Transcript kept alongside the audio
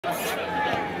The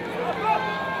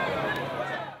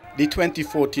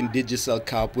 2014 Digicel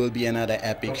Cup will be another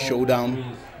epic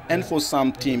showdown, and for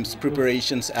some teams,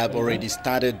 preparations have already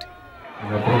started.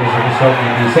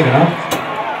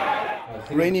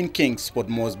 Reigning kings Port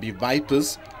Moresby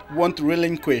Vipers won't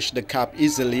relinquish the cup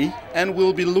easily and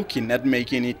will be looking at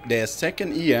making it their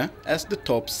second year as the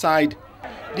top side.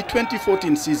 The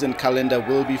 2014 season calendar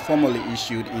will be formally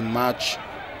issued in March.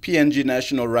 PNG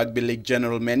National Rugby League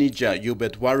General Manager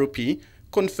Hubert Warupi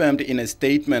confirmed in a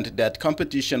statement that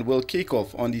competition will kick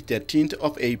off on the 13th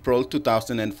of April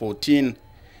 2014.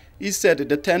 He said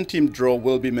the 10-team draw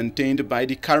will be maintained by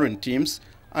the current teams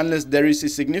unless there is a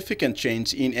significant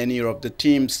change in any of the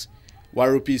teams.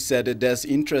 Warupi said there's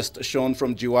interest shown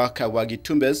from Jiwaka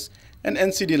Wagitumbes and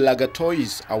NCD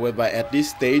Lagatois. However, at this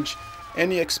stage,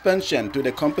 any expansion to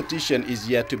the competition is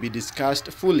yet to be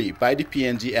discussed fully by the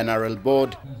PNG NRL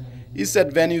board. He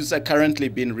said venues are currently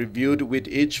being reviewed, with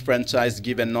each franchise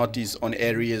given notice on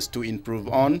areas to improve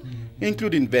on,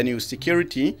 including venue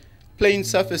security, playing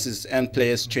surfaces and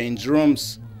players' change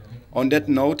rooms. On that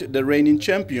note, the reigning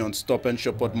champions Top and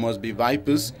Port Moresby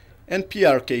Vipers and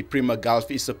PRK Prima Gulf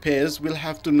Isopairs will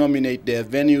have to nominate their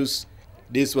venues.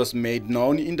 This was made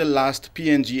known in the last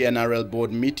PNG NRL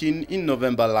board meeting in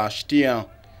November last year.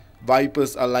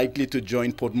 Vipers are likely to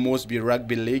join Port Moresby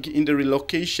Rugby League in the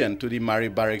relocation to the Murray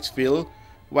Barracks field,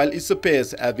 while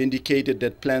Isopairs have indicated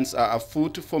that plans are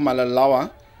afoot for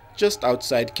Malalawa, just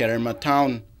outside Kerema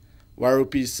town.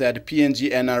 Warupi said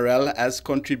PNG NRL has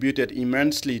contributed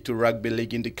immensely to rugby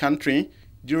league in the country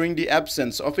during the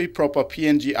absence of a proper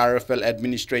PNG RFL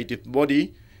administrative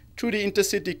body through the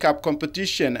Intercity Cup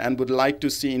competition, and would like to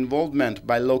see involvement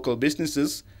by local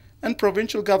businesses and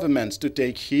provincial governments to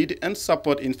take heed and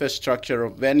support infrastructure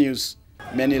of venues.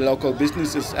 Many local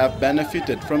businesses have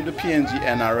benefited from the PNG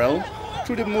NRL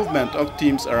through the movement of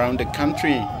teams around the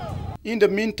country. In the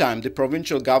meantime, the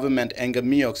provincial government and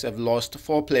Gamioks have lost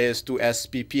 4 players to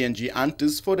SP PNG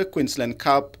Antis for the Queensland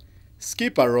Cup.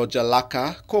 Skipper Roger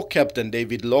Laka, co-captain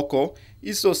David Loko,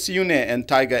 Iso Siune and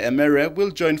Tiger Emere will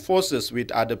join forces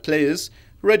with other players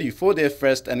ready for their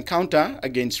first encounter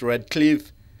against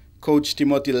Redcliffe. Coach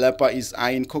Timothy Lepa is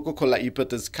eyeing Coca-Cola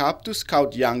Ipetus Cup to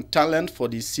scout young talent for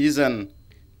this season.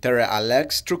 Tere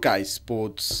Alex, Trukai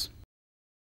Sports.